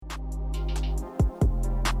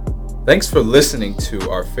Thanks for listening to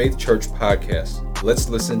our Faith Church podcast. Let's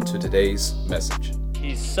listen to today's message.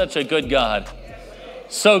 He's such a good God.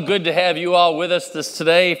 So good to have you all with us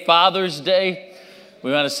today, Father's Day.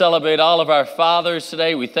 We want to celebrate all of our fathers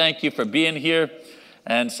today. We thank you for being here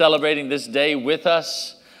and celebrating this day with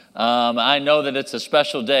us. I know that it's a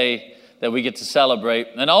special day that we get to celebrate.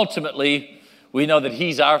 And ultimately, we know that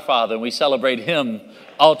He's our Father, and we celebrate Him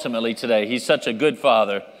ultimately today. He's such a good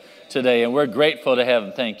Father today, and we're grateful to have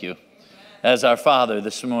Him. Thank you. As our Father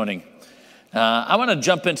this morning. I want to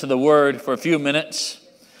jump into the Word for a few minutes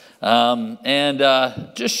and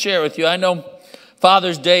just share with you. I know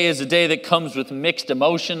Father's Day is a day that comes with mixed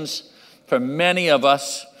emotions for many of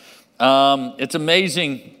us. It's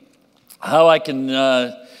amazing how I can,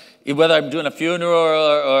 whether I'm doing a funeral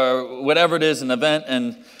or whatever it is, an event,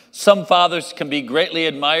 and some fathers can be greatly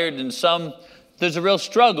admired and some, there's a real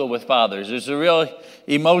struggle with fathers. There's a real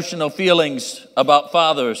emotional feelings about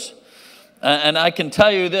fathers. And I can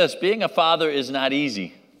tell you this, being a father is not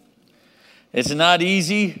easy. It's not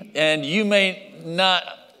easy, and you may not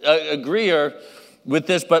agree with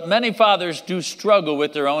this, but many fathers do struggle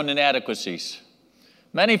with their own inadequacies.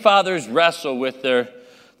 Many fathers wrestle with their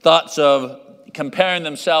thoughts of comparing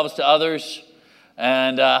themselves to others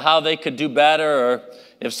and how they could do better, or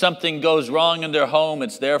if something goes wrong in their home,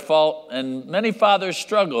 it's their fault. And many fathers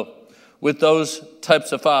struggle with those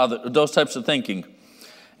types of thinking.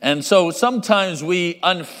 And so sometimes we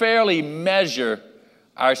unfairly measure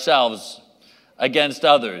ourselves against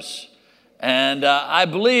others. And I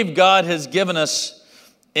believe God has given us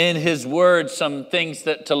in His Word some things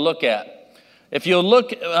to look at. If you'll look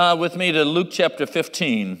with me to Luke chapter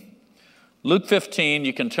 15. Luke 15,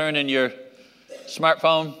 you can turn in your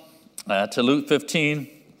smartphone to Luke 15.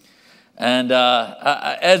 And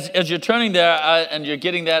as you're turning there and you're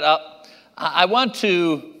getting that up, I want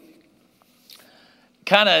to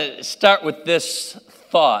kind of start with this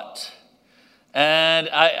thought, and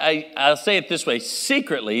I'll say it this way,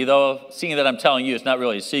 secretly, though seeing that I'm telling you it's not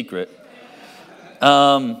really a secret,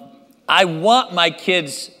 I want my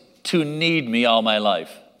kids to need me all my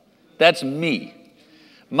life. That's me.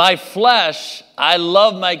 My flesh, I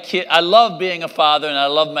love my kid. I love being a father, and I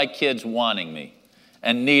love my kids wanting me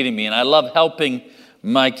and needing me, and I love helping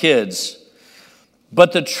my kids.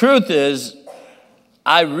 But the truth is,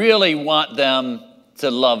 I really want them to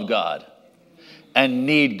love God and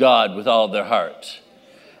need God with all their heart.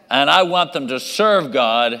 And I want them to serve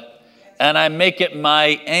God, and I make it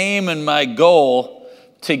my aim and my goal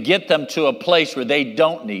to get them to a place where they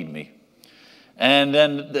don't need me. And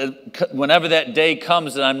then whenever that day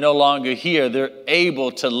comes that I'm no longer here, they're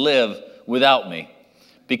able to live without me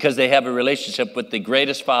because they have a relationship with the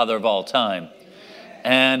greatest Father of all time.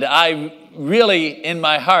 And I really, in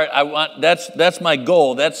my heart, that's my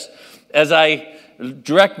goal. That's, as I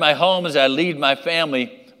direct my home, as I lead my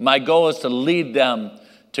family, my goal is to lead them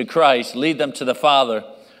to Christ, lead them to the Father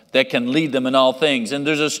that can lead them in all things. And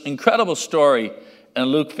there's this incredible story in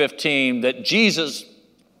Luke 15 that Jesus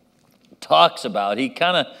talks about. He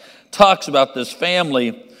kind of talks about this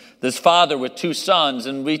family, this father with two sons,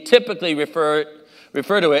 and we typically refer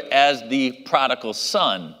to it as the prodigal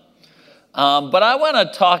son. But I want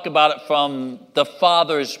to talk about it from the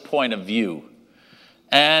father's point of view.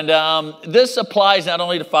 And this applies not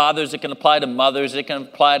only to fathers, it can apply to mothers, it can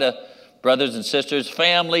apply to brothers and sisters,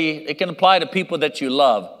 family, it can apply to people that you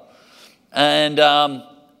love. And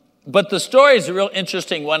but the story is a real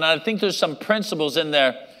interesting one. I think there's some principles in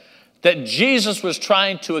there that Jesus was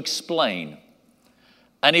trying to explain.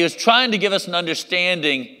 And He was trying to give us an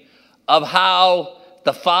understanding of how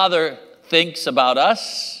the Father thinks about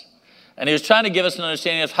us. And He was trying to give us an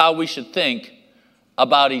understanding of how we should think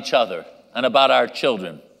about each other and about our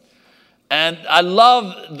children. And I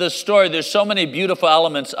love the story. There's so many beautiful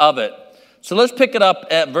elements of it. So let's pick it up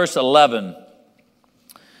at verse 11.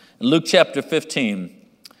 In Luke chapter 15.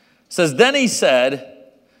 It says, "Then He said,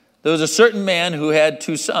 there was a certain man who had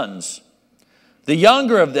two sons. The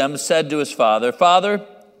younger of them said to his father, 'Father,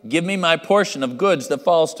 give me my portion of goods that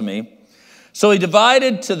falls to me.' So he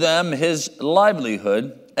divided to them his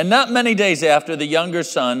livelihood. And not many days after, the younger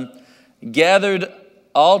son gathered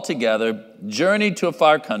all together, journeyed to a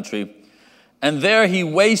far country, and there he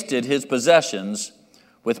wasted his possessions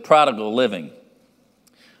with prodigal living."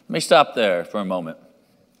 Let me stop there for a moment.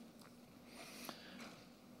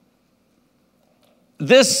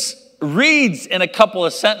 This reads in a couple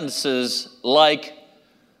of sentences like,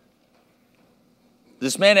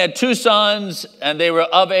 this man had two sons, and they were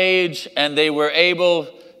of age, and they were able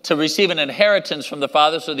to receive an inheritance from the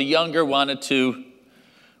father, so the younger wanted to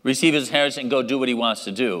receive his inheritance and go do what he wants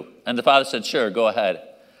to do. And the father said, "Sure, go ahead."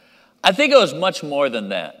 I think it was much more than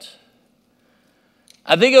that.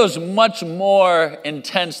 I think it was much more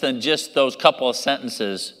intense than just those couple of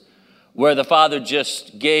sentences where the father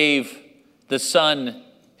just gave the son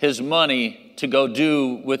his money to go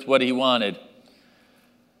do with what he wanted.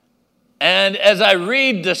 And as I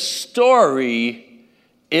read the story,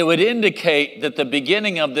 it would indicate that the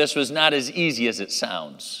beginning of this was not as easy as it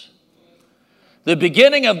sounds. The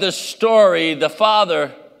beginning of this story, the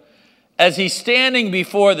father, as he's standing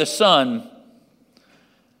before the son,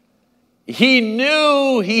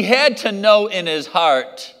 he had to know in his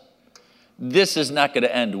heart, this is not going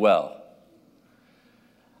to end well.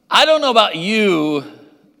 I don't know about you,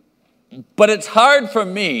 but it's hard for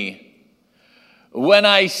me when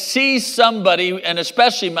I see somebody, and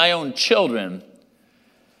especially my own children,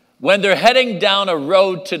 when they're heading down a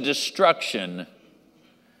road to destruction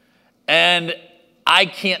and I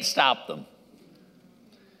can't stop them.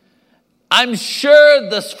 I'm sure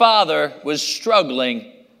this father was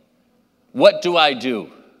struggling. What do I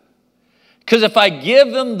do? Because if I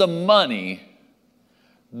give them the money,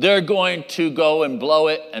 they're going to go and blow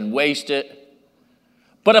it and waste it.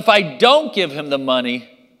 But if I don't give him the money,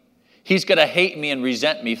 he's going to hate me and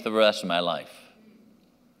resent me for the rest of my life.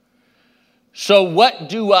 So what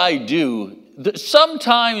do I do?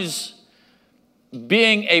 Sometimes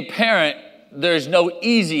being a parent, there's no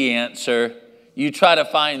easy answer. You try to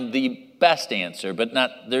find the best answer, but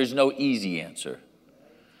there's no easy answer.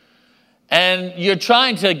 And you're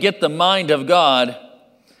trying to get the mind of God.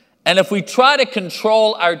 And if we try to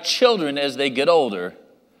control our children as they get older,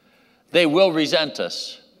 they will resent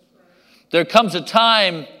us. There comes a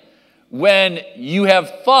time when you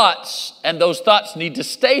have thoughts, and those thoughts need to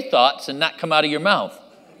stay thoughts and not come out of your mouth.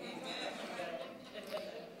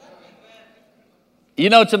 You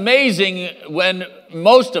know, it's amazing when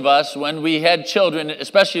most of us, when we had children,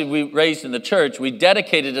 especially we raised in the church, we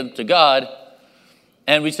dedicated them to God.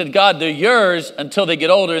 And we said, God, they're yours until they get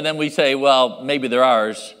older. And then we say, well, maybe they're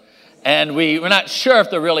ours. And we're not sure if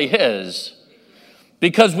they're really his.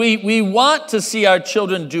 Because we want to see our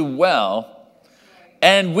children do well.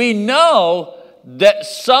 And we know that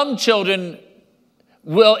some children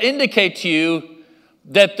will indicate to you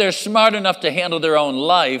that they're smart enough to handle their own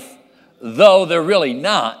life, though they're really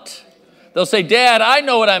not. They'll say, Dad, I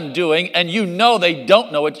know what I'm doing. And you know they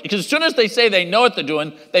don't know it. Because as soon as they say they know what they're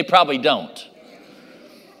doing, they probably don't.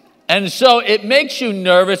 And so it makes you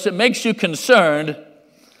nervous, it makes you concerned,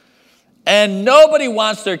 and nobody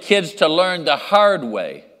wants their kids to learn the hard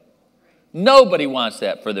way. Nobody wants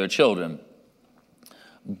that for their children.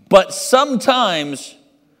 But sometimes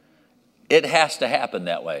it has to happen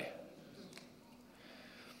that way.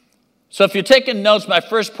 So if you're taking notes, my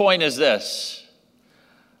first point is this.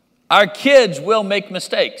 Our kids will make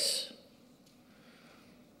mistakes.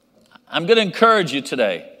 I'm going to encourage you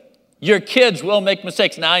today. Your kids will make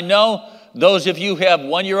mistakes. Now, I know those of you who have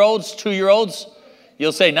 1-year-olds, 2-year-olds,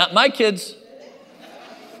 you'll say, not my kids.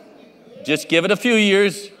 Just give it a few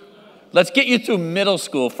years. Let's get you through middle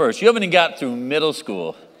school first. You haven't even got through middle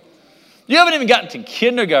school. You haven't even gotten to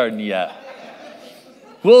kindergarten yet.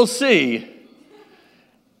 We'll see.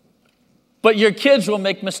 But your kids will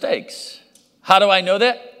make mistakes. How do I know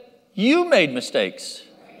that? You made mistakes.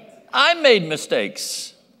 I made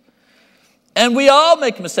mistakes. And we all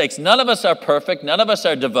make mistakes. None of us are perfect. None of us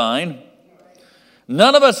are divine.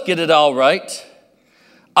 None of us get it all right.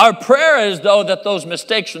 Our prayer is, though, that those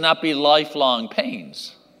mistakes will not be lifelong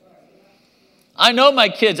pains. I know my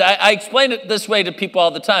kids. I explain it this way to people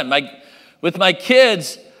all the time. With my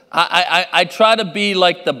kids, I try to be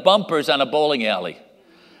like the bumpers on a bowling alley.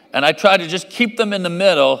 And I try to just keep them in the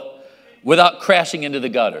middle without crashing into the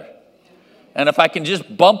gutter. And if I can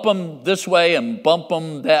just bump them this way and bump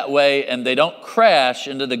them that way and they don't crash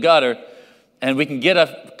into the gutter and we can get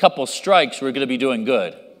a couple strikes, we're going to be doing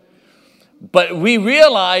good. But we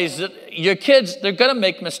realize that your kids, they're going to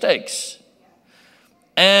make mistakes.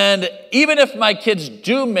 And even if my kids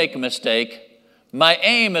do make a mistake, my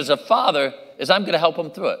aim as a father is I'm going to help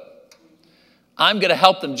them through it. I'm going to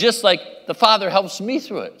help them just like the Father helps me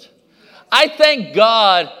through it. I thank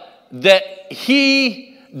God that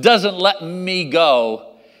He doesn't let me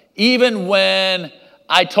go, even when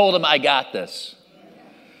I told him I got this.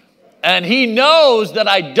 And he knows that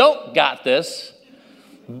I don't got this,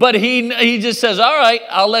 but he just says, all right,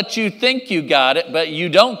 I'll let you think you got it, but you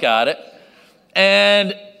don't got it.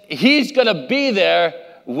 And he's going to be there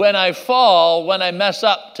when I fall, when I mess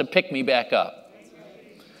up, to pick me back up.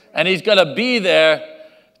 And he's going to be there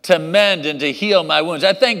to mend and to heal my wounds.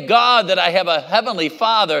 I thank God that I have a heavenly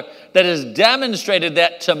Father that has demonstrated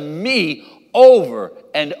that to me over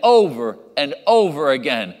and over and over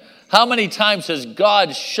again. How many times has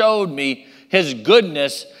God showed me his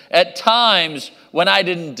goodness at times when I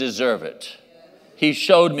didn't deserve it. He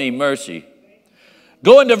showed me mercy.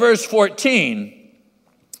 Going to verse 14,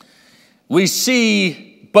 we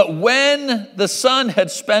see, but when the son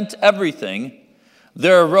had spent everything,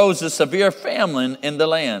 there arose a severe famine in the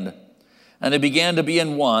land, and he began to be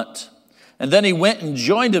in want. And then he went and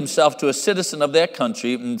joined himself to a citizen of that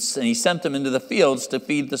country, and he sent him into the fields to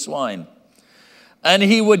feed the swine. And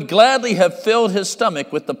he would gladly have filled his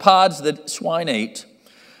stomach with the pods that swine ate,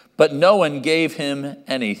 but no one gave him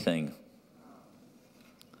anything.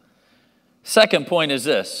 Second point is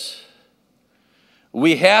this: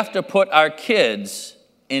 we have to put our kids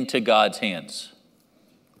into God's hands.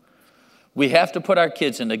 We have to put our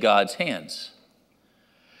kids into God's hands.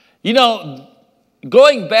 You know,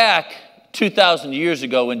 going back 2,000 years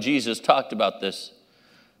ago when Jesus talked about this,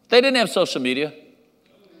 they didn't have social media.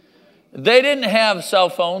 They didn't have cell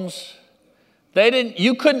phones.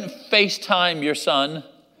 You couldn't FaceTime your son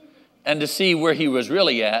and to see where he was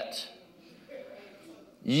really at.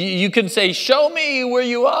 You can say, show me where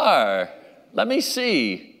you are. Let me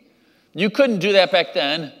see. You couldn't do that back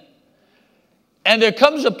then. And there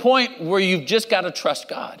comes a point where you've just got to trust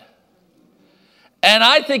God. And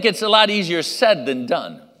I think it's a lot easier said than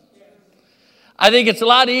done. I think it's a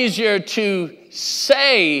lot easier to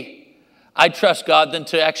say, I trust God, than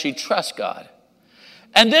to actually trust God.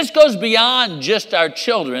 And this goes beyond just our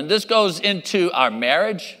children. This goes into our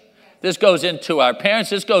marriage. This goes into our parents.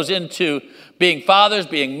 This goes into being fathers,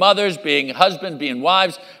 being mothers, being husbands, being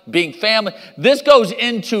wives, being family. This goes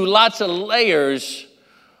into lots of layers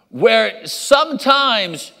where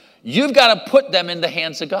sometimes you've got to put them in the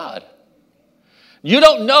hands of God. You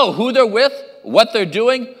don't know who they're with, what they're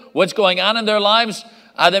doing, what's going on in their lives.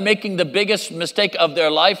 Are they making the biggest mistake of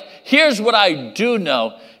their life? Here's what I do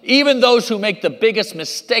know. Even those who make the biggest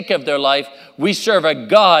mistake of their life, we serve a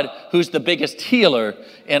God who's the biggest healer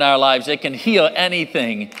in our lives. That can heal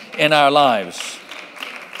anything in our lives.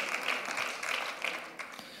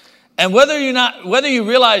 And whether you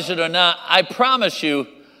realize it or not, I promise you,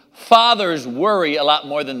 fathers worry a lot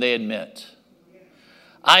more than they admit.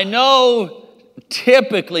 I know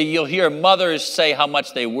typically you'll hear mothers say how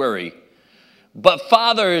much they worry, but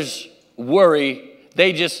fathers worry.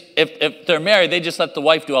 They just, if they're married, they just let the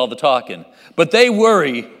wife do all the talking. But they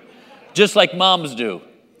worry just like moms do.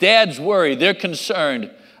 Dads worry. They're concerned.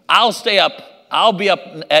 I'll stay up. I'll be up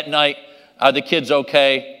at night. Are the kids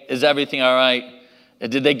okay? Is everything all right?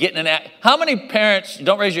 Did they get in an accident? How many parents,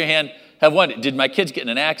 don't raise your hand, have wondered, did my kids get in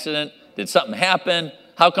an accident? Did something happen?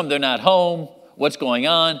 How come they're not home? What's going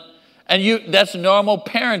on? And that's normal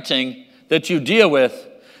parenting that you deal with.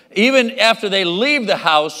 Even after they leave the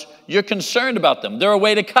house, you're concerned about them. They're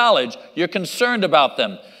away to college. You're concerned about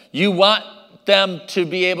them. You want them to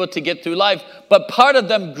be able to get through life. But part of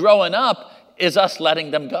them growing up is us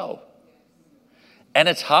letting them go. And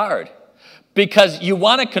it's hard because you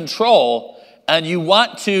want to control and you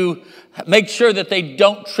want to make sure that they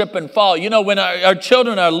don't trip and fall. You know, when our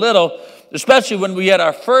children are little, especially when we had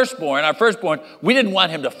our firstborn, we didn't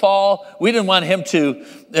want him to fall. We didn't want him to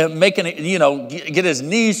get his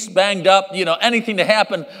knees banged up, anything to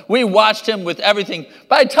happen. We watched him with everything.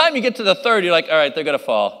 By the time you get to the third, you're like, all right, they're going to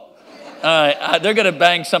fall. All right, they're going to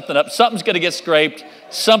bang something up. Something's going to get scraped.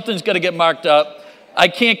 Something's going to get marked up. I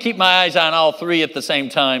can't keep my eyes on all three at the same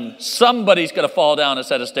time. Somebody's going to fall down a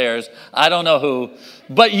set of stairs. I don't know who.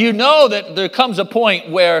 But you know that there comes a point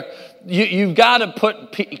where you've got to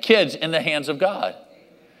put kids in the hands of God.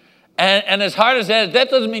 And as hard as that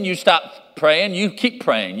doesn't mean you stop praying. You keep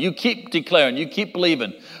praying. You keep declaring. You keep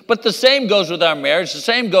believing. But the same goes with our marriage. The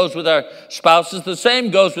same goes with our spouses. The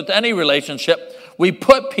same goes with any relationship. We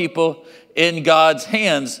put people in God's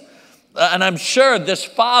hands. And I'm sure this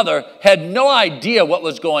father had no idea what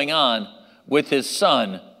was going on with his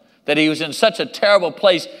son, that he was in such a terrible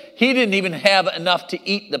place. He didn't even have enough to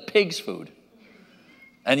eat the pig's food.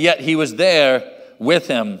 And yet he was there with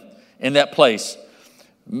him in that place.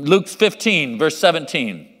 Luke 15, verse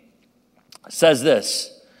 17 says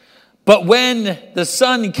this, "But when the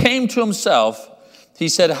son came to himself, he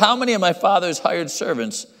said, 'How many of my father's hired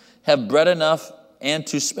servants have bread enough and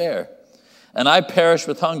to spare? And I perish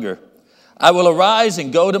with hunger. I will arise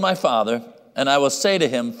and go to my father, and I will say to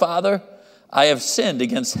him, Father, I have sinned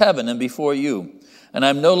against heaven and before you, and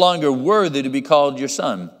I'm no longer worthy to be called your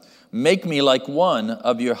son. Make me like one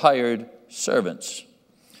of your hired servants.'"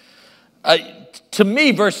 To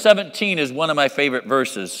me, verse 17 is one of my favorite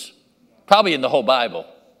verses, probably in the whole Bible.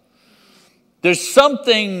 There's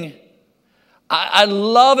something, I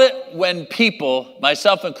love it when people,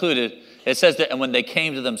 myself included, it says that, and when they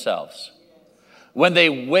came to themselves, when they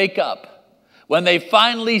wake up, when they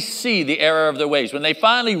finally see the error of their ways, when they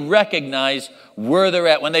finally recognize where they're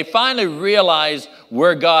at, when they finally realize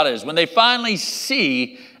where God is, when they finally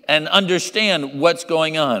see and understand what's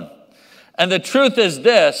going on. And the truth is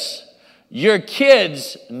this: your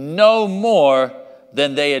kids know more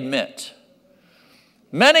than they admit.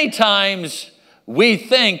 Many times we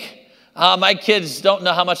think, my kids don't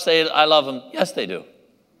know how much I love them. Yes, they do.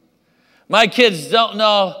 My kids don't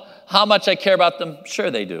know how much I care about them. Sure,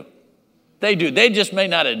 they do. They do. They just may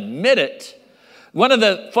not admit it. One of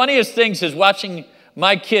the funniest things is watching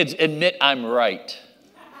my kids admit I'm right.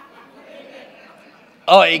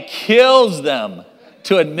 Oh, it kills them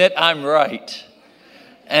to admit I'm right.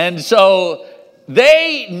 And so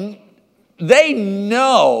they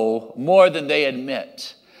know more than they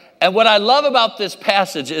admit. And what I love about this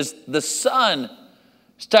passage is the son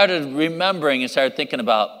started remembering and started thinking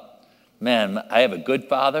about, man, I have a good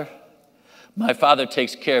father. My father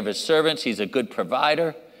takes care of his servants. He's a good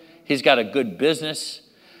provider. He's got a good business.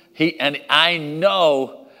 And I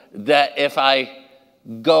know that if I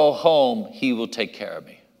go home, he will take care of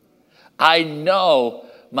me. I know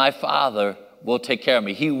my father will take care of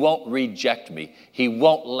me. He won't reject me. He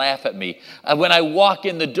won't laugh at me. When I walk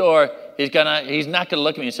in the door, he's not going to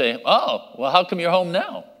look at me and say, oh, well, how come you're home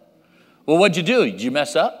now? Well, what'd you do? Did you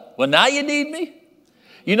mess up? Well, now you need me?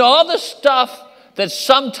 You know, all the stuff that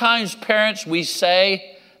sometimes parents we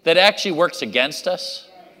say that actually works against us.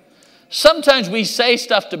 Sometimes we say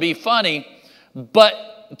stuff to be funny,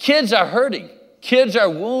 but kids are hurting. Kids are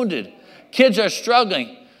wounded. Kids are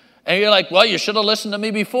struggling. And you're like, well, you should have listened to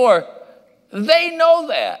me before. They know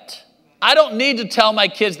that. I don't need to tell my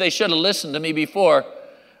kids they should have listened to me before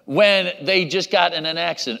when they just got in an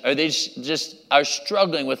accident or they just are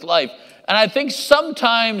struggling with life. And I think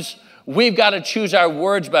sometimes we've got to choose our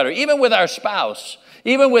words better, even with our spouse,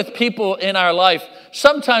 even with people in our life.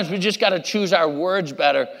 Sometimes we just got to choose our words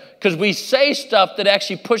better because we say stuff that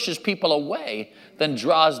actually pushes people away than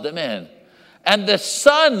draws them in. And the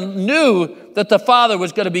son knew that the father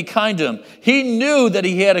was going to be kind to him. He knew that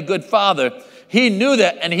he had a good father. He knew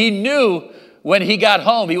that, and he knew when he got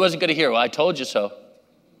home, he wasn't going to hear, well, I told you so.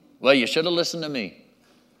 Well, you should have listened to me.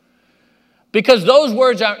 Because those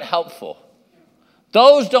words aren't helpful.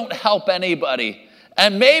 Those don't help anybody.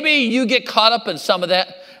 And maybe you get caught up in some of that.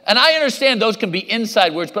 And I understand those can be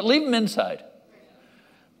inside words, but leave them inside.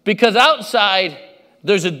 Because outside,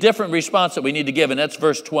 there's a different response that we need to give, and that's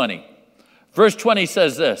verse 20. Verse 20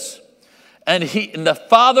 says this, and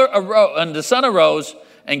the son arose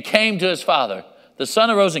and came to his father. The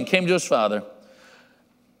son arose and came to his father.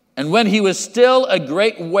 And when he was still a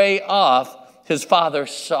great way off, his father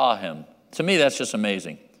saw him. To me, that's just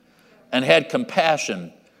amazing. And had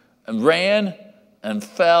compassion, and ran and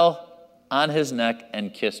fell on his neck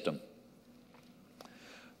and kissed him.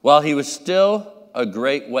 While he was still a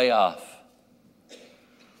great way off.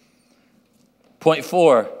 Point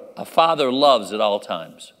 4, a father loves at all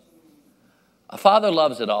times. A father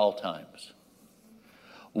loves at all times.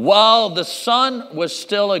 While the son was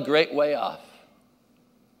still a great way off,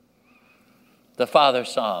 the father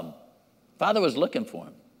saw him. Father was looking for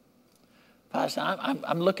him. Father said,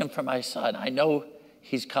 I'm looking for my son. I know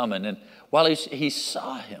he's coming. And while he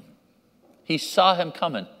saw him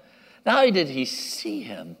coming. Not only did he see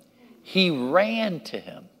him, he ran to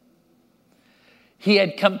him. He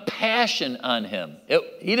had compassion on him.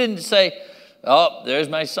 He didn't say, oh, there's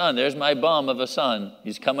my son. There's my bum of a son.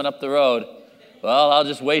 He's coming up the road. Well, I'll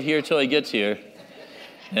just wait here till he gets here.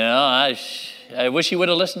 You know, I wish he would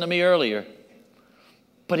have listened to me earlier.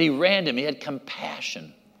 But he ran to him. He had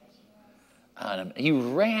compassion on him. He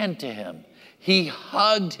ran to him. He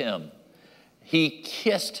hugged him. He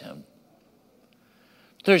kissed him.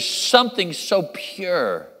 There's something so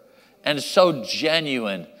pure and so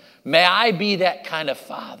genuine. May I be that kind of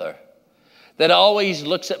father that always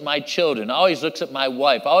looks at my children, always looks at my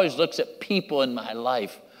wife, always looks at people in my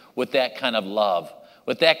life with that kind of love,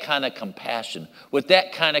 with that kind of compassion, with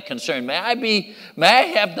that kind of concern. May I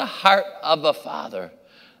have the heart of a father,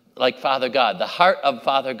 like Father God, the heart of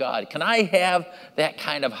Father God. Can I have that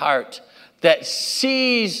kind of heart that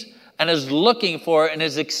sees and is looking for and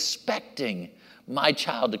is expecting my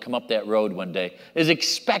child to come up that road one day, is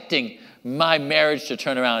expecting my marriage to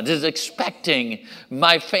turn around, is expecting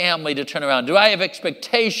my family to turn around? Do I have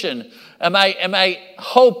expectation? Am I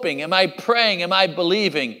hoping? Am I praying? Am I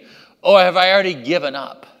believing? Or have I already given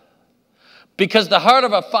up? Because the heart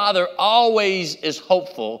of a father always is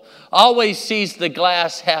hopeful, always sees the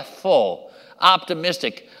glass half full,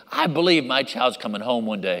 optimistic. I believe my child's coming home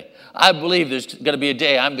one day. I believe there's going to be a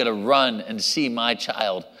day I'm going to run and see my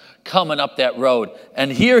child coming up that road.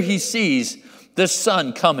 And here he sees this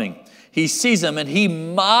son coming. He sees him, and he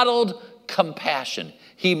modeled compassion.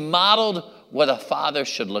 He modeled what a father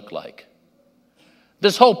should look like.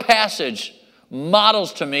 This whole passage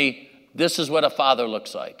models to me, this is what a father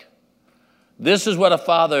looks like. This is what a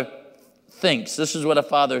father thinks. This is what a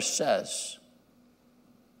father says.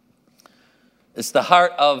 It's the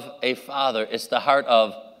heart of a father. It's the heart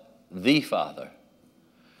of the Father.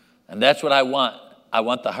 And that's what I want. I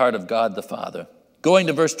want the heart of God the Father. Going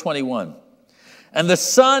to verse 21. And the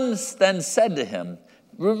son then said to him,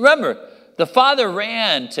 remember, the father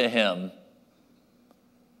ran to him,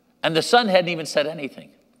 and the son hadn't even said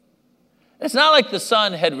anything. It's not like the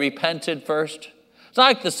son had repented first. It's not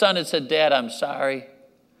like the son had said, Dad, I'm sorry.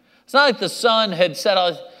 It's not like the son had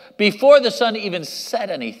said, before the son even said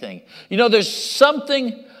anything. You know, there's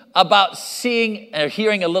something about seeing or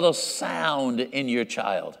hearing a little sound in your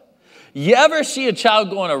child. You ever see a child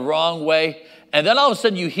going a wrong way, and then all of a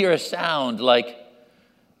sudden you hear a sound like,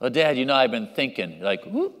 well, Dad, you know, I've been thinking. You're like,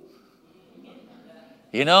 whoop.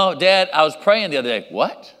 You know, Dad, I was praying the other day.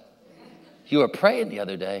 What? You were praying the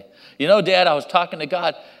other day. You know, Dad, I was talking to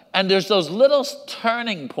God. And there's those little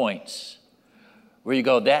turning points where you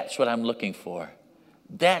go, that's what I'm looking for.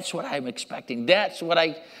 That's what I'm expecting. That's what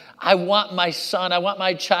I want my son, I want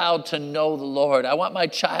my child to know the Lord. I want my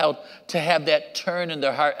child to have that turn in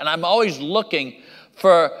their heart. And I'm always looking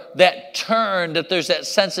for that turn, that there's that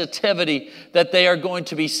sensitivity, that they are going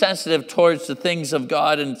to be sensitive towards the things of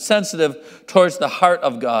God and sensitive towards the heart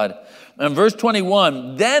of God. And verse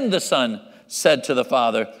 21, then the son said to the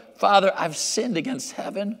father, Father, I've sinned against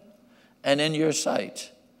heaven and in your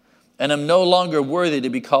sight, and am no longer worthy to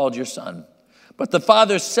be called your son. But the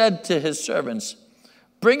father said to his servants,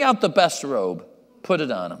 bring out the best robe, put it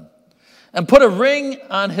on him, and put a ring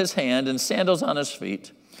on his hand and sandals on his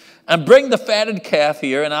feet, and bring the fatted calf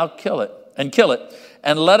here, and I'll kill it,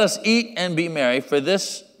 and let us eat and be merry, for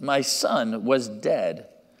this my son was dead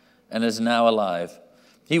and is now alive.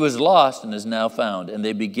 He was lost and is now found. And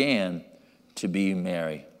they began to be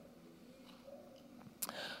merry.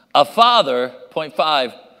 A father, point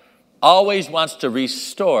 5, always wants to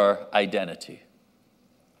restore identity.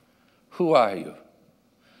 Who are you?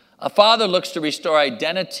 A father looks to restore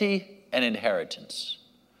identity and inheritance.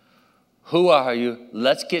 Who are you?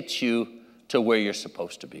 Let's get you to where you're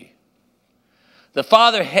supposed to be. The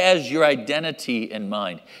Father has your identity in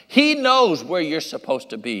mind. He knows where you're supposed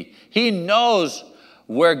to be. He knows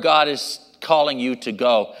where God is calling you to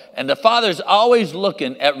go. And the Father's always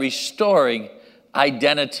looking at restoring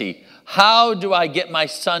identity. How do I get my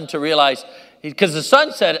son to realize? Because the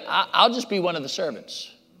son said, I'll just be one of the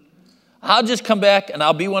servants. I'll just come back and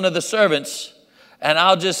I'll be one of the servants. And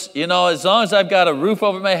I'll just, as long as I've got a roof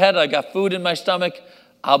over my head, I got food in my stomach,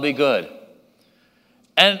 I'll be good.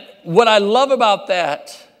 And what I love about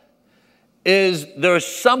that is there was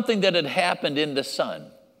something that had happened in the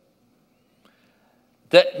son.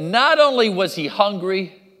 That not only was he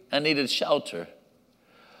hungry and needed shelter,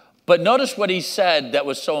 but notice what he said that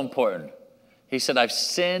was so important. He said, I've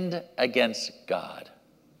sinned against God.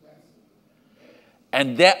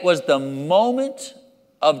 And that was the moment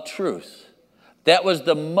of truth. That was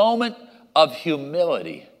the moment of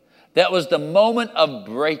humility. That was the moment of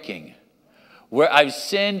breaking, where I've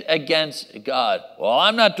sinned against God. Well,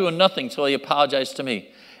 I'm not doing nothing until he apologized to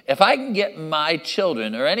me. If I can get my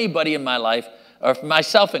children or anybody in my life, or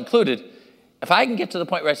myself included, if I can get to the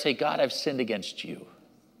point where I say, God, I've sinned against you,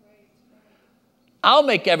 I'll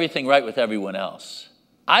make everything right with everyone else.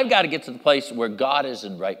 I've got to get to the place where God is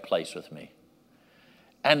in right place with me.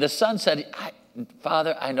 And the son said,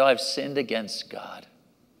 Father, I know I've sinned against God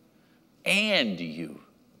and you,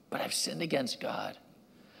 but I've sinned against God.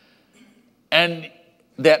 And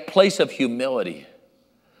that place of humility,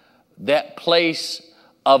 that place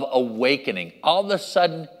of awakening, all of a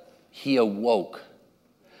sudden he awoke.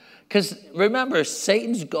 Because remember,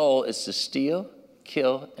 Satan's goal is to steal,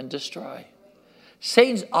 kill, and destroy.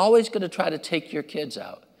 Satan's always going to try to take your kids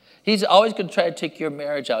out. He's always going to try to take your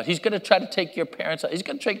marriage out. He's going to try to take your parents out. He's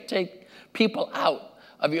going to try to take people out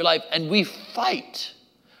of your life. And we fight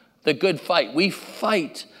the good fight. We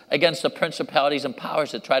fight against the principalities and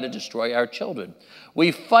powers that try to destroy our children.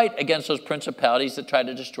 We fight against those principalities that try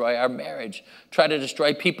to destroy our marriage, try to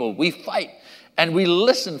destroy people. We fight and we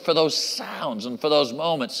listen for those sounds and for those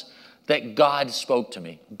moments that God spoke to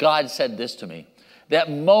me. God said this to me. That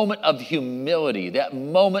moment of humility, that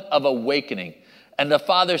moment of awakening. And the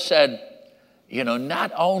father said,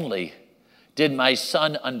 not only did my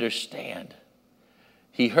son understand,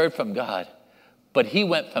 he heard from God, but he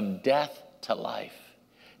went from death to life.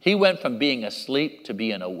 He went from being asleep to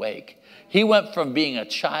being awake. He went from being a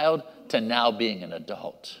child to now being an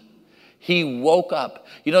adult. He woke up.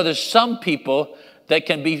 You know, there's some people that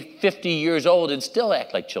can be 50 years old and still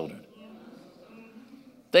act like children.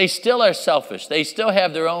 They still are selfish. They still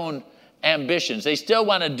have their own ambitions. They still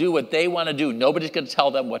want to do what they want to do. Nobody's going to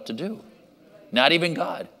tell them what to do. Not even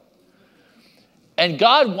God. And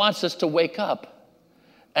God wants us to wake up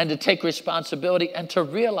and to take responsibility and to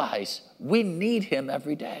realize we need him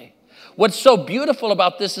every day. What's so beautiful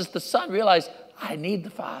about this is the son realized, I need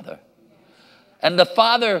the Father. And the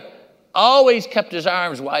Father always kept his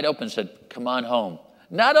arms wide open and said, come on home.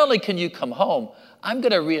 Not only can you come home, I'm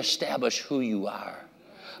going to reestablish who you are.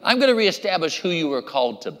 I'm going to reestablish who you were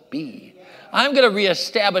called to be. I'm going to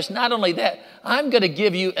reestablish not only that, I'm going to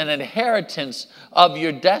give you an inheritance of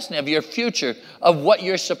your destiny, of your future, of what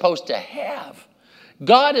you're supposed to have.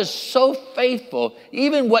 God is so faithful,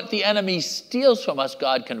 even what the enemy steals from us,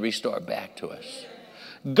 God can restore back to us.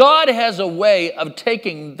 God has a way of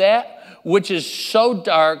taking that which is so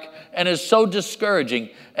dark and is so discouraging,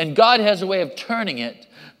 and God has a way of turning it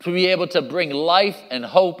to be able to bring life and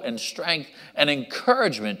hope and strength and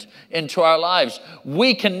encouragement into our lives.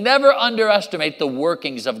 We can never underestimate the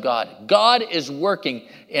workings of God. God is working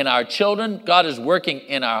in our children. God is working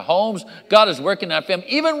in our homes. God is working in our family,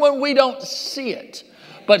 even when we don't see it.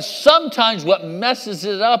 But sometimes what messes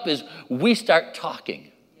it up is we start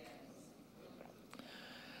talking.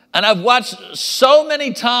 And I've watched so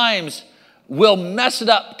many times we'll mess it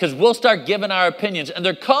up because we'll start giving our opinions. And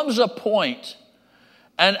there comes a point,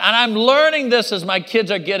 and I'm learning this as my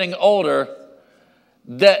kids are getting older,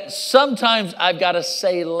 that sometimes I've got to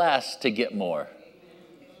say less to get more.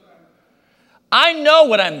 I know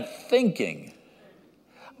what I'm thinking.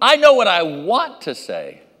 I know what I want to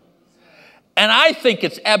say. And I think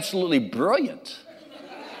it's absolutely brilliant.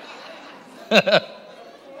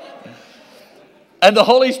 And the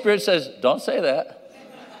Holy Spirit says, don't say that.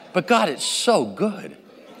 But God, it's so good.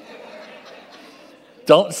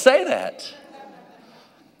 Don't say that.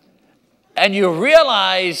 And you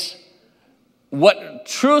realize what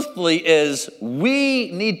truthfully is,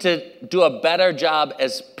 we need to do a better job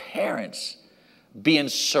as parents being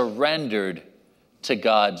surrendered to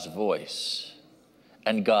God's voice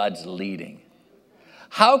and God's leading.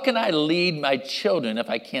 How can I lead my children if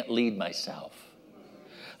I can't lead myself?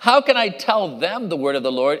 How can I tell them the word of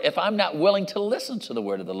the Lord if I'm not willing to listen to the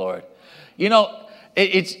word of the Lord? You know,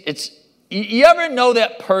 you ever know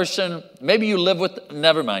that person, maybe you live with,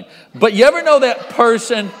 never mind, but you ever know that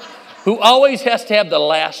person who always has to have the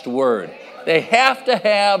last word? They have to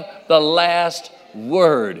have the last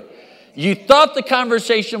word. You thought the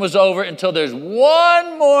conversation was over until there's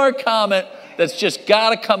one more comment that's just got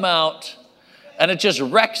to come out, and it just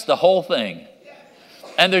wrecks the whole thing.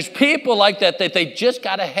 And there's people like that they just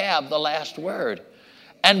got to have the last word.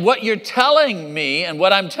 And what you're telling me and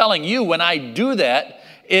what I'm telling you when I do that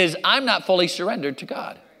is I'm not fully surrendered to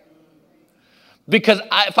God. Because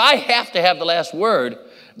if I have to have the last word,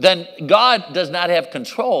 then God does not have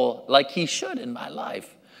control like he should in my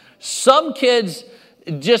life. Some kids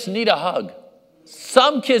just need a hug.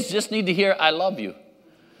 Some kids just need to hear, I love you.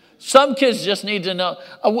 Some kids just need to know,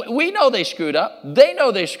 we know they screwed up. They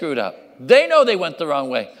know they screwed up. They know they went the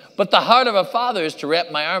wrong way. But the heart of a father is to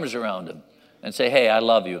wrap my arms around them and say, hey, I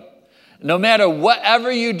love you. No matter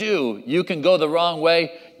whatever you do, you can go the wrong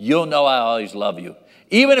way. You'll know I always love you.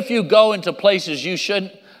 Even if you go into places you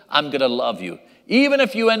shouldn't, I'm going to love you. Even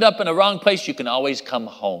if you end up in a wrong place, you can always come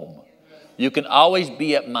home. You can always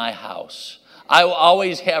be at my house. I will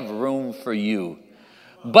always have room for you.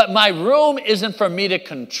 But my room isn't for me to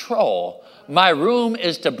control. My room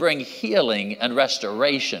is to bring healing and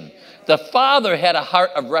restoration. The Father had a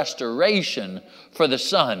heart of restoration for the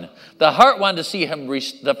Son. The Father wanted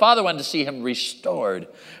to see him restored.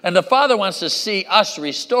 And the Father wants to see us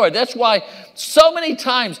restored. That's why so many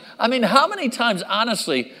times, how many times,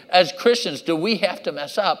 honestly, as Christians, do we have to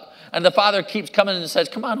mess up? And the Father keeps coming and says,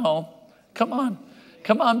 come on home. Come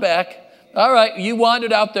on back. All right, you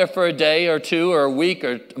wandered out there for a day or two or a week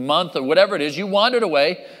or a month or whatever it is. You wandered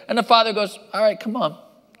away. And the Father goes, all right, come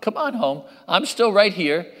on home. I'm still right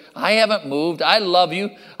here. I haven't moved. I love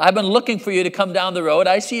you. I've been looking for you to come down the road.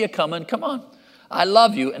 I see you coming. Come on. I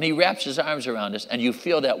love you. And he wraps his arms around us, and you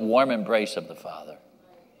feel that warm embrace of the Father.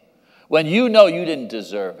 When you know you didn't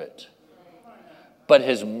deserve it, but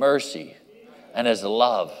his mercy and his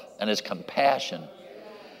love and his compassion.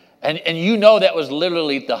 And you know that was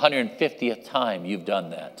literally the 150th time you've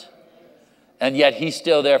done that. And yet he's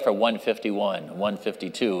still there for 151,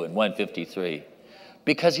 152, and 153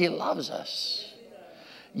 because he loves us.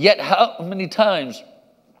 Yet how many times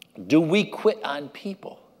do we quit on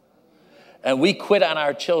people? And we quit on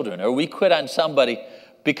our children, or we quit on somebody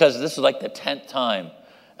because this is like the 10th time.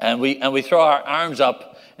 And we throw our arms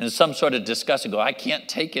up in some sort of disgust and go, I can't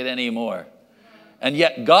take it anymore. And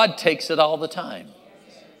yet God takes it all the time.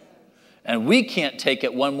 And we can't take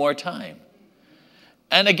it one more time.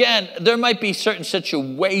 And again, there might be certain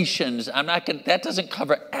situations, that doesn't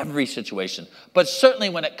cover every situation, but certainly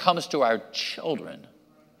when it comes to our children,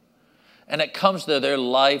 and it comes to their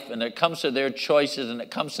life, and it comes to their choices, and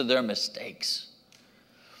it comes to their mistakes,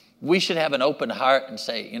 we should have an open heart and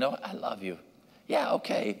say, you know, I love you. Yeah,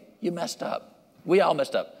 okay, you messed up. We all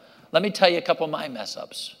messed up. Let me tell you a couple of my mess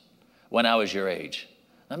ups when I was your age.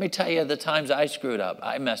 Let me tell you the times I screwed up.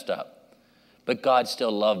 I messed up. But God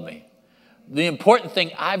still loved me. The important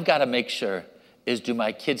thing I've got to make sure is, do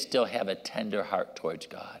my kids still have a tender heart towards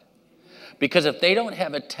God? Because if they don't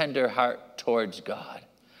have a tender heart towards God,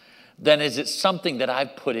 then is it something that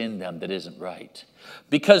I've put in them that isn't right?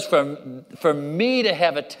 Because for me to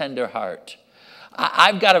have a tender heart,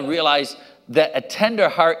 I've got to realize that a tender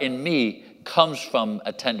heart in me comes from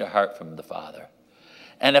a tender heart from the Father.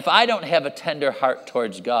 And if I don't have a tender heart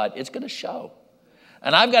towards God, it's going to show.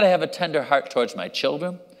 And I've got to have a tender heart towards my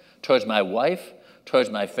children, towards my wife, towards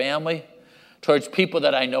my family, towards people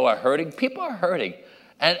that I know are hurting. People are hurting.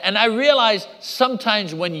 And I realize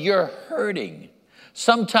sometimes when you're hurting,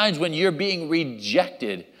 sometimes when you're being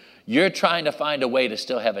rejected, you're trying to find a way to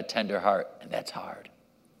still have a tender heart, and that's hard.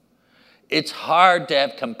 It's hard to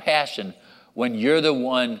have compassion when you're the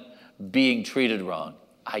one being treated wrong.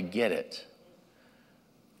 I get it.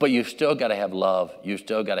 But you've still got to have love. You've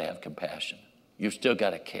still got to have compassion. You've still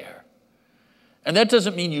got to care. And that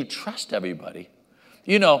doesn't mean you trust everybody.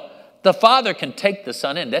 You know, the Father can take the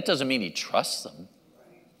Son in. That doesn't mean he trusts them.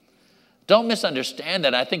 Don't misunderstand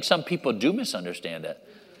that. I think some people do misunderstand that.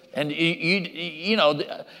 And you know,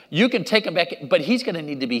 you can take him back, but he's going to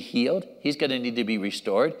need to be healed. He's going to need to be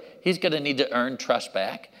restored. He's going to need to earn trust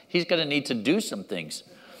back. He's going to need to do some things.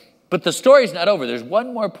 But the story's not over. There's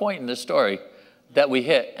one more point in the story that we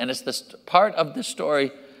hit, and it's the part of the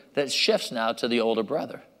story that shifts now to the older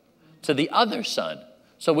brother, to the other son.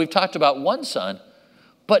 So we've talked about one son,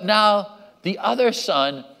 but now the other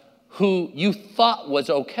son who you thought was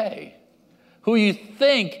okay, who you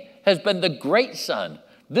think has been the great son.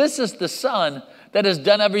 This is the son that has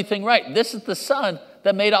done everything right. This is the son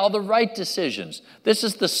that made all the right decisions. This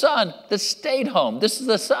is the son that stayed home. This is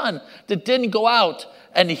the son that didn't go out.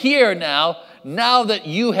 And here now that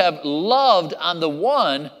you have loved on the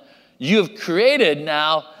one, you've created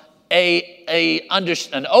now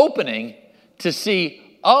an opening to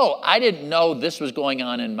see, oh, I didn't know this was going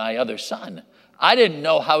on in my other son. I didn't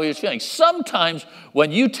know how he was feeling. Sometimes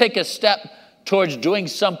when you take a step towards doing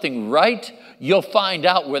something right, you'll find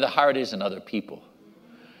out where the heart is in other people.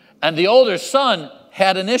 And the older son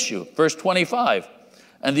had an issue. Verse 25.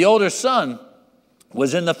 And the older son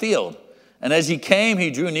was in the field. And as he came, he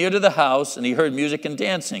drew near to the house, and he heard music and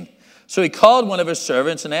dancing. So he called one of his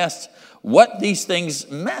servants and asked what these things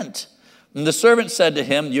meant. And the servant said to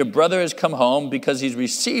him, your brother has come home because he's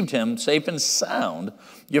received him safe and sound.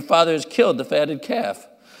 Your father has killed the fatted calf.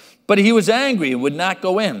 But he was angry and would not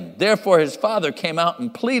go in. Therefore his father came out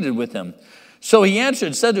and pleaded with him. So he answered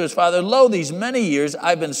and said to his father, lo, these many years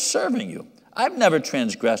I've been serving you. I've never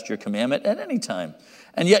transgressed your commandment at any time.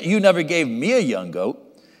 And yet you never gave me a young goat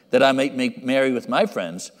that I might make merry with my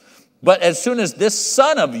friends. But as soon as this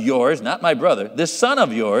son of yours, not my brother, this son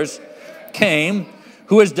of yours came,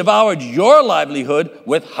 who has devoured your livelihood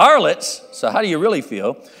with harlots, so how do you really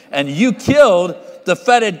feel? And you killed the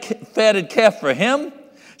fatted calf for him.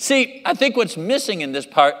 See, I think what's missing in this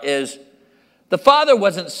part is the father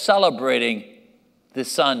wasn't celebrating the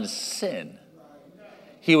son's sin.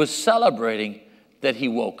 He was celebrating that he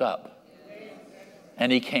woke up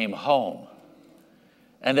and he came home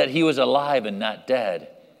and that he was alive and not dead.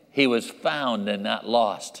 He was found and not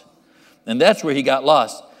lost. And that's where he got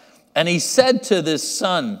lost. And he said to this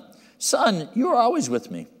son, son, you are always with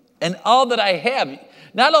me. And all that I have,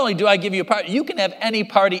 not only do I give you a party, you can have any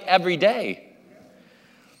party every day.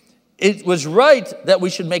 It was right that we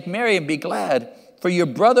should make merry and be glad, for your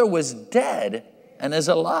brother was dead and is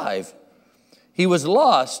alive. He was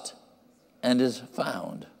lost and is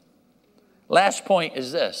found. Last point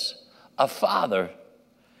is this. A father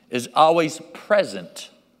is always present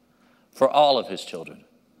for all of his children.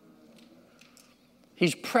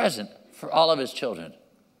 He's present for all of his children.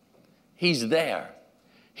 He's there.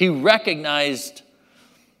 He recognized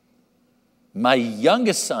my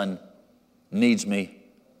youngest son needs me.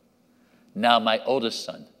 Now my oldest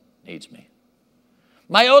son needs me.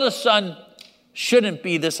 My oldest son shouldn't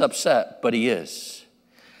be this upset, but he is.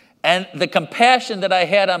 And the compassion that I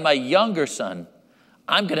had on my younger son,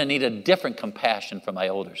 I'm going to need a different compassion for my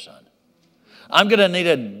older son. I'm going to need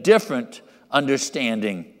a different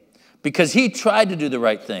understanding, because he tried to do the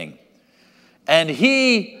right thing. And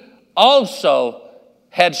he also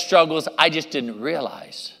had struggles I just didn't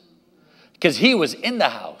realize, because he was in the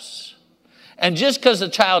house. And just because the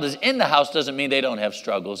child is in the house doesn't mean they don't have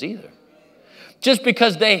struggles either. Just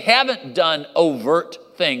because they haven't done overt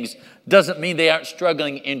things doesn't mean they aren't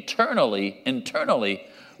struggling internally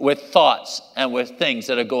with thoughts and with things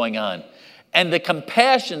that are going on. And the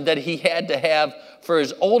compassion that he had to have for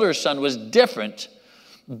his older son was different,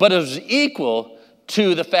 but it was equal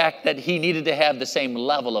to the fact that he needed to have the same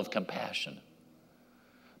level of compassion.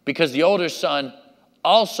 Because the older son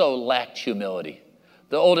also lacked humility.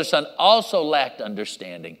 The older son also lacked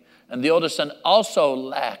understanding. And the older son also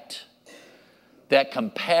lacked that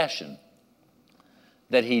compassion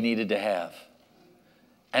that he needed to have.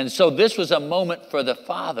 And so this was a moment for the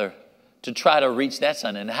father to try to reach that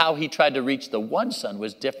son. And how he tried to reach the one son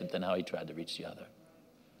was different than how he tried to reach the other.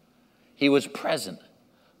 He was present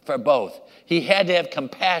for both. He had to have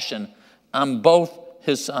compassion on both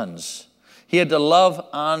his sons. He had to love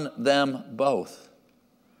on them both.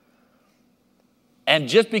 And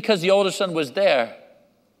just because the older son was there,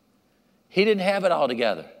 he didn't have it all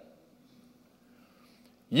together.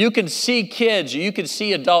 You can see kids, you can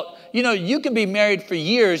see adult. You can be married for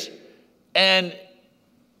years and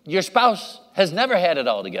your spouse has never had it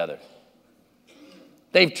all together.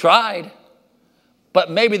 They've tried, but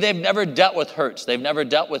maybe they've never dealt with hurts. They've never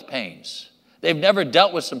dealt with pains. They've never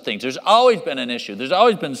dealt with some things. There's always been an issue. There's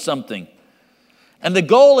always been something. And the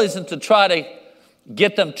goal isn't to try to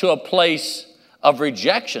get them to a place of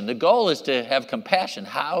rejection. The goal is to have compassion.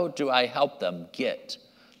 How do I help them get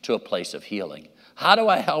to a place of healing? How do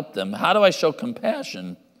I help them? How do I show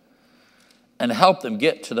compassion and help them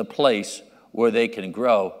get to the place where they can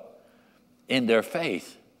grow in their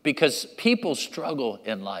faith? Because people struggle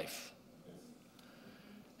in life.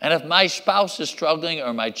 And if my spouse is struggling,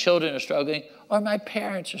 or my children are struggling, or my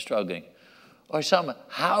parents are struggling, or someone,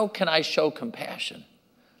 how can I show compassion?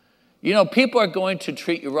 People are going to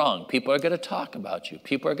treat you wrong. People are going to talk about you.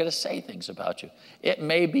 People are going to say things about you. It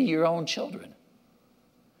may be your own children.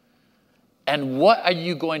 And what are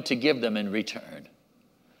you going to give them in return?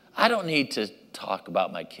 I don't need to talk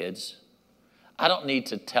about my kids. I don't need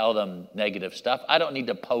to tell them negative stuff. I don't need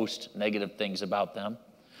to post negative things about them.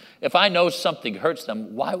 If I know something hurts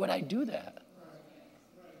them, why would I do that?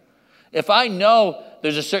 If I know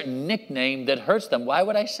there's a certain nickname that hurts them, why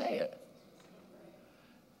would I say it?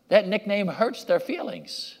 That nickname hurts their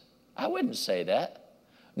feelings. I wouldn't say that.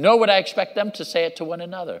 Nor would I expect them to say it to one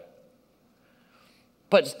another.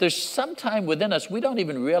 But there's some time within us, we don't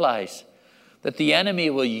even realize that the enemy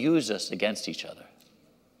will use us against each other.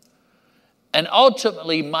 And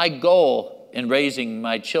ultimately, my goal in raising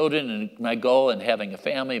my children, and my goal in having a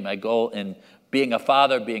family, my goal in being a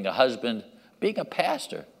father, being a husband, being a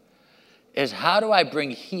pastor, is how do I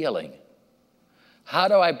bring healing? How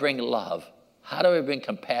do I bring love? How do I bring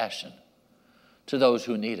compassion to those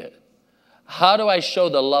who need it? How do I show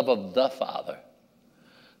the love of the Father?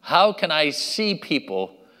 How can I see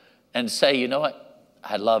people and say, you know what?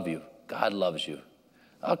 I love you. God loves you.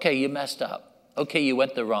 Okay, you messed up. Okay, you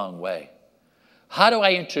went the wrong way. How do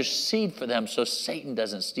I intercede for them so Satan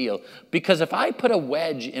doesn't steal? Because if I put a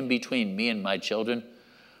wedge in between me and my children,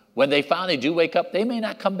 when they finally do wake up, they may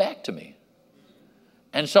not come back to me.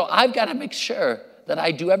 And so I've got to make sure that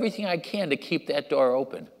I do everything I can to keep that door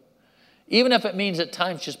open. Even if it means at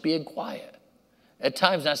times just being quiet. At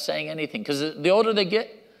times not saying anything. Because the older they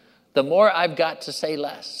get, the more I've got to say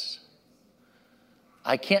less.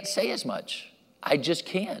 I can't say as much. I just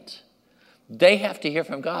can't. They have to hear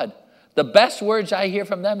from God. The best words I hear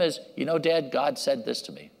from them is, Dad, God said this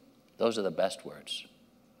to me. Those are the best words.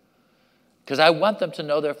 Because I want them to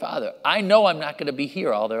know their Father. I know I'm not going to be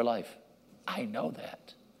here all their life. I know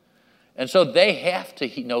that. And so they have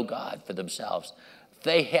to know God for themselves.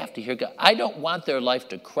 They have to hear God. I don't want their life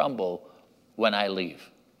to crumble when I leave.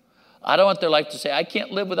 I don't want their life to say, I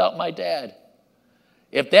can't live without my dad.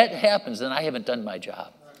 If that happens, then I haven't done my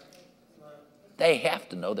job. They have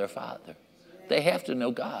to know their Father. They have to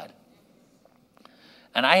know God.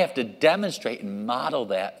 And I have to demonstrate and model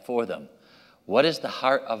that for them. What is the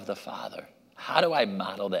heart of the Father? How do I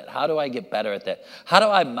model that? How do I get better at that? How do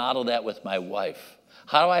I model that with my wife?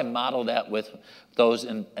 How do I model that with those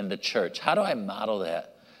in the church? How do I model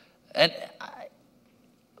that? And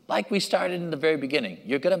like we started in the very beginning,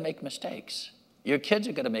 you're going to make mistakes. Your kids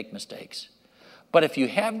are going to make mistakes. But if you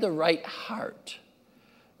have the right heart,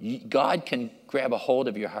 God can grab a hold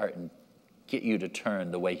of your heart and get you to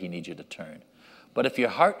turn the way he needs you to turn. But if your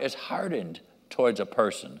heart is hardened towards a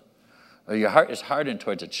person, or your heart is hardened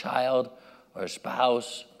towards a child, or a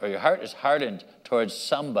spouse, or your heart is hardened towards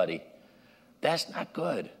somebody, that's not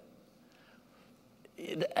good.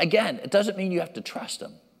 Again, it doesn't mean you have to trust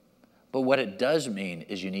them. But what it does mean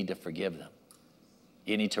is you need to forgive them.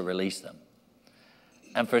 You need to release them.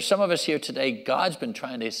 And for some of us here today, God's been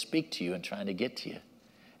trying to speak to you and trying to get to you.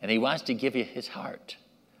 And he wants to give you his heart.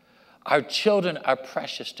 Our children are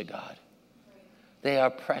precious to God. They are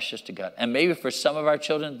precious to God. And maybe for some of our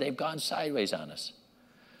children, they've gone sideways on us.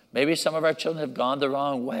 Maybe some of our children have gone the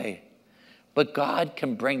wrong way. But God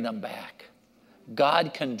can bring them back.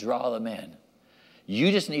 God can draw them in.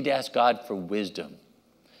 You just need to ask God for wisdom.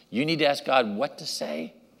 You need to ask God what to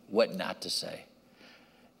say, what not to say.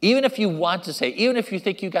 Even if you want to say, even if you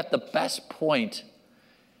think you got the best point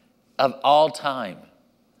of all time,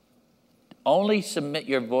 only submit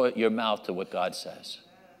your mouth to what God says.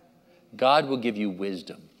 God will give you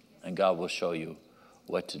wisdom, and God will show you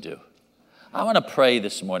what to do. I want to pray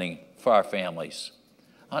this morning for our families.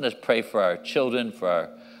 I want to pray for our children, for our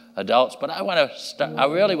adults, but I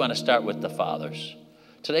really want to start with the fathers.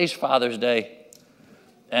 Today's Father's Day,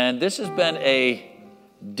 and this has been a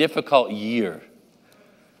difficult year,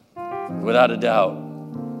 without a doubt.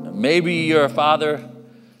 Maybe you're a father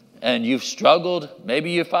and you've struggled.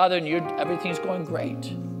 Maybe you're a father and everything's going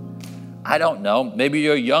great. I don't know. Maybe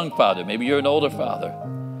you're a young father. Maybe you're an older father.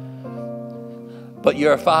 But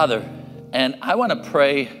you're a father. And I want to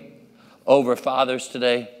pray over fathers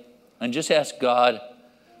today and just ask God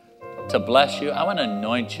to bless you. I want to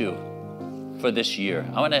anoint you for this year.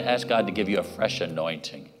 I want to ask God to give you a fresh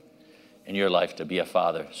anointing in your life to be a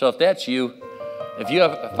father. So if that's you, if you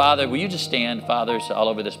have a father, will you just stand, fathers all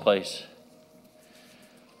over this place?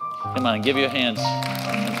 Come on, give your hands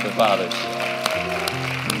for fathers.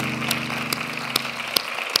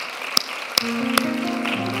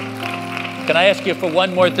 Can I ask you for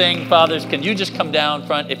one more thing, fathers? Can you just come down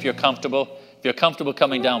front if you're comfortable? If you're comfortable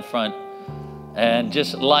coming down front, and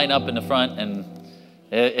just line up in the front.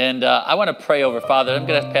 And I want to pray over Father. I'm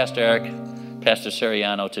going to ask Pastor Eric, Pastor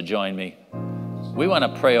Siriano to join me. We want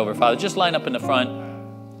to pray over Father. Just line up in the front.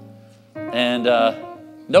 And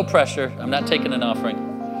no pressure. I'm not taking an offering.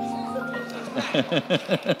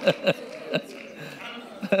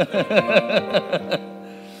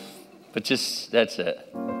 But just, that's it.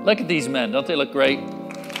 Look at these men. Don't they look great?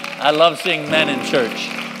 I love seeing men in church.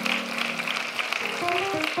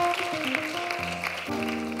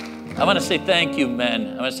 I want to say thank you,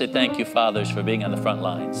 men. I want to say thank you, fathers, for being on the front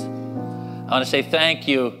lines. I want to say thank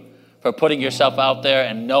you for putting yourself out there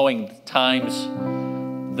and knowing times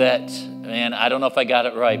that, man, I don't know if I got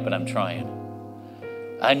it right, but I'm trying.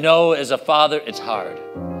 I know as a father, it's hard.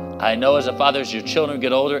 I know as a father, as your children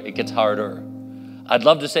get older, it gets harder. I'd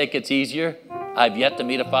love to say it gets easier. I've yet to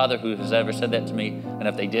meet a father who has ever said that to me, and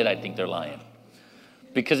if they did, I think they're lying.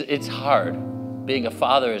 Because it's hard. Being a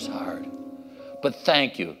father is hard. But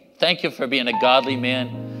thank you. Thank you for being a godly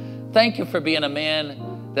man. Thank you for being a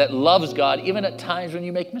man that loves God, even at times when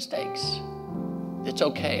you make mistakes. It's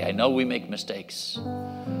okay. I know we make mistakes.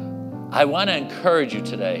 I want to encourage you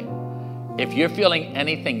today. If you're feeling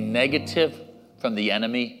anything negative from the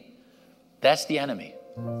enemy, that's the enemy.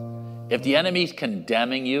 If the enemy's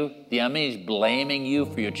condemning you, the enemy's blaming you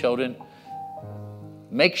for your children,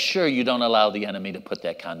 make sure you don't allow the enemy to put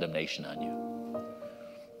that condemnation on you.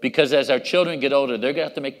 Because as our children get older, they're going to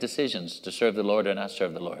have to make decisions to serve the Lord or not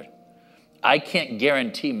serve the Lord. I can't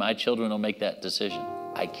guarantee my children will make that decision.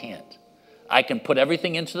 I can't. I can put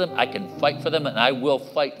everything into them. I can fight for them, and I will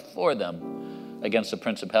fight for them against the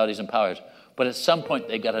principalities and powers. But at some point,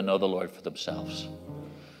 they've got to know the Lord for themselves.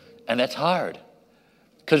 And that's hard.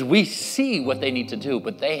 Because we see what they need to do,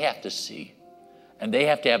 but they have to see. And they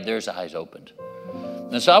have to have their eyes opened.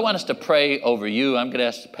 And so I want us to pray over you. I'm going to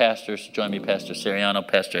ask the pastors to join me, Pastor Siriano,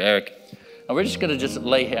 Pastor Eric. And we're just going to just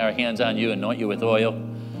lay our hands on you, anoint you with oil,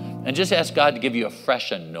 and just ask God to give you a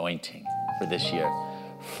fresh anointing for this year.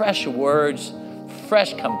 Fresh words,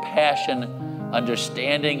 fresh compassion,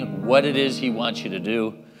 understanding what it is he wants you to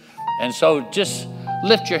do. And so just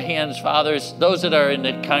lift your hands, fathers. Those that are in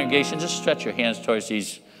the congregation, just stretch your hands towards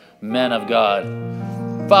these men of God.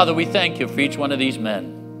 Father, we thank you for each one of these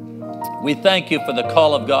men. We thank you for the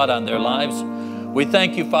call of God on their lives. We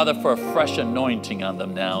thank you, Father, for a fresh anointing on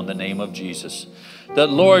them now in the name of Jesus. That,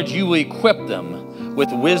 Lord, you will equip them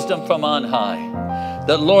with wisdom from on high.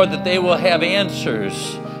 That, Lord, that they will have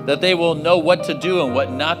answers, that they will know what to do and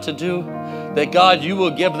what not to do. That, God, you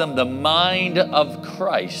will give them the mind of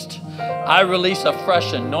Christ. I release a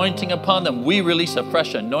fresh anointing upon them. We release a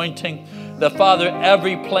fresh anointing. That, Father,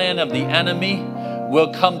 every plan of the enemy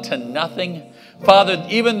will come to nothing. Father,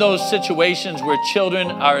 even those situations where children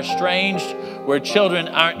are estranged, where children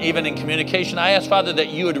aren't even in communication, I ask, Father, that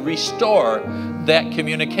you would restore that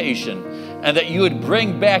communication and that you would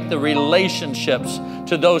bring back the relationships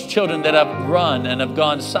to those children that have run and have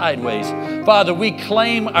gone sideways. Father, we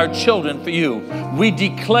claim our children for you. We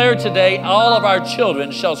declare today all of our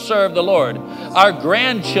children shall serve the Lord. Our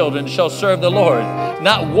grandchildren shall serve the Lord.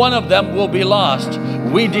 Not one of them will be lost.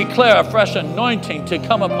 We declare a fresh anointing to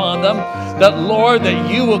come upon them, that, Lord,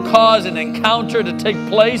 that you will cause an encounter to take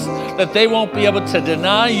place, that they won't be able to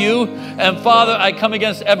deny you. And Father, I come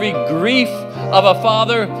against every grief of a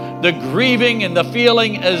father, the grieving and the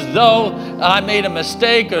feeling as though I made a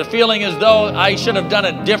mistake, or feeling as though I should have done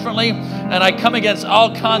it differently. And I come against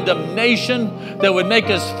all condemnation that would make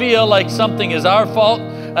us feel like something is our fault.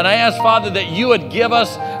 And I ask, Father, that you would give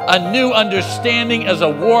us a new understanding as a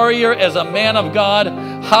warrior, as a man of God,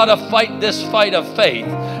 how to fight this fight of faith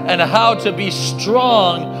and how to be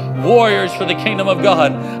strong warriors for the kingdom of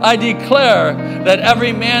God. I declare that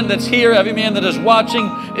every man that's here, every man that is watching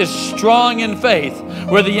is strong in faith.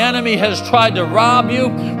 Where the enemy has tried to rob you,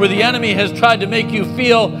 where the enemy has tried to make you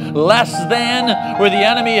feel less than, where the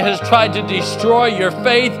enemy has tried to destroy your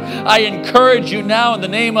faith, I encourage you now in the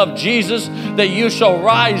name of Jesus that you shall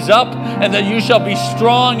rise up and that you shall be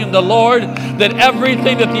strong in the Lord, that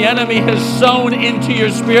everything that the enemy has sown into your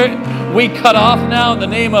spirit, we cut off now in the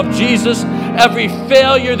name of Jesus. Every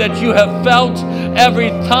failure that you have felt, every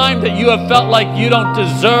time that you have felt like you don't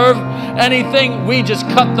deserve anything, we just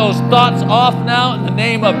cut those thoughts off now in the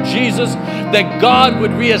name of Jesus, that God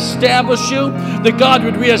would reestablish you, that God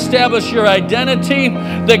would reestablish your identity,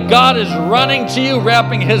 that God is running to you,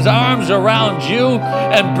 wrapping his arms around you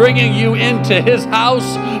and bringing you into his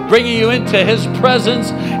house, bringing you into his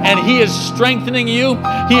presence, and he is strengthening you,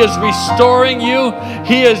 he is restoring you,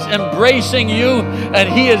 he is embracing you, and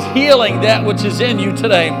he is healing that which is in you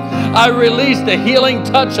today. I release the healing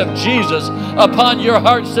touch of Jesus upon your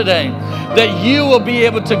hearts today, that you will be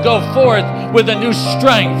able to go forth with a new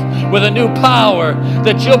strength, with a new power,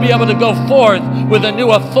 that you'll be able to go forth with a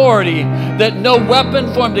new authority, that no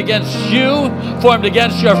weapon formed against you, formed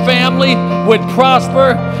against your family would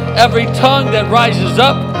prosper. Every tongue that rises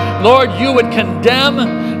up, Lord, you would condemn.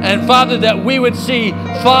 And Father, that we would see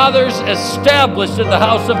fathers established in the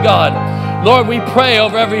house of God. Lord, we pray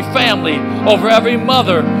over every family, over every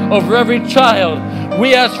mother, over every child.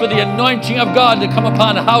 We ask for the anointing of God to come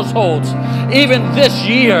upon households. Even this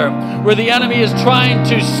year, where the enemy is trying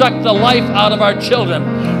to suck the life out of our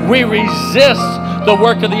children, we resist the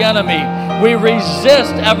work of the enemy. We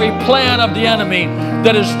resist every plan of the enemy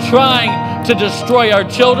that is trying to destroy our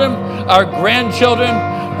children, our grandchildren.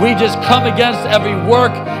 We just come against every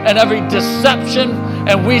work and every deception,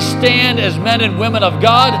 and we stand as men and women of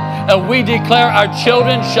God, and we declare our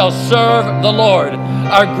children shall serve the Lord.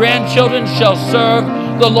 Our grandchildren shall serve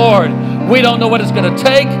the Lord. We don't know what it's going to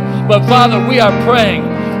take, but Father, we are praying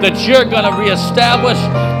that you're going to reestablish,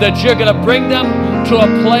 that you're going to bring them to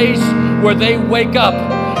a place where they wake up,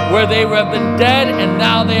 where they have been dead and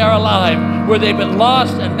now they are alive, where they've been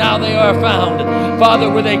lost and now they are found. Father,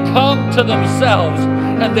 where they come to themselves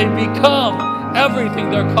and they become everything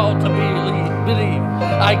they're called to believe.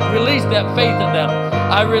 I release that faith in them.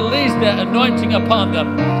 I release that anointing upon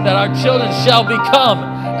them, that our children shall become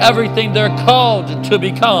everything they're called to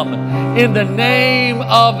become. In the name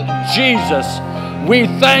of Jesus, we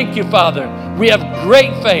thank you, Father. We have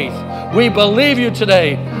great faith. We believe you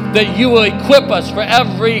today that you will equip us for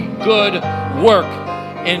every good work.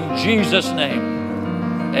 In Jesus'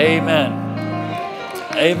 name, amen.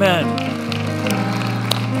 Amen.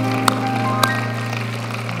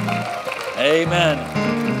 Amen.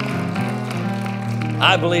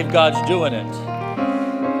 I believe God's doing it.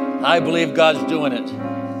 I believe God's doing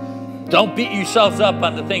it. Don't beat yourselves up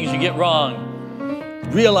on the things you get wrong.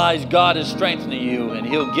 Realize God is strengthening you, and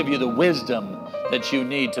he'll give you the wisdom that you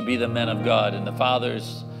need to be the men of God and the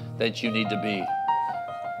fathers that you need to be.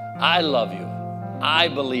 I love you. I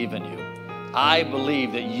believe in you. I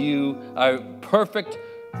believe that you are perfect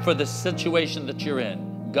for the situation that you're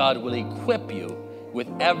in. God will equip you with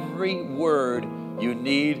every word you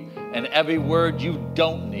need, and every word you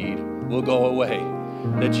don't need will go away.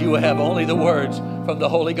 That you will have only the words from the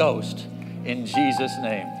Holy Ghost. In Jesus'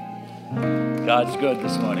 name. God's good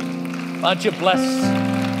this morning. Why don't you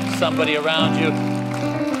bless somebody around you?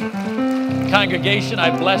 Congregation,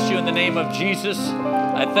 I bless you in the name of Jesus.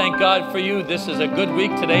 I thank God for you. This is a good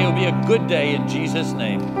week. Today will be a good day in Jesus'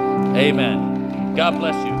 name. Amen. God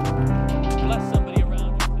bless you. Bless somebody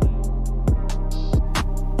around you.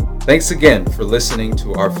 Thanks again for listening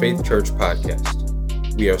to our Faith Church podcast.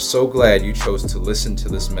 We are so glad you chose to listen to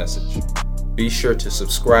this message. Be sure to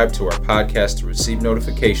subscribe to our podcast to receive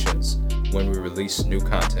notifications when we release new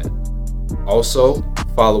content. Also,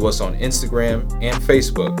 follow us on Instagram and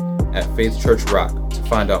Facebook at Faith Church Rock to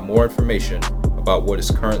find out more information about what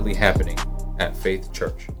is currently happening at Faith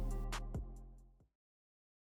Church.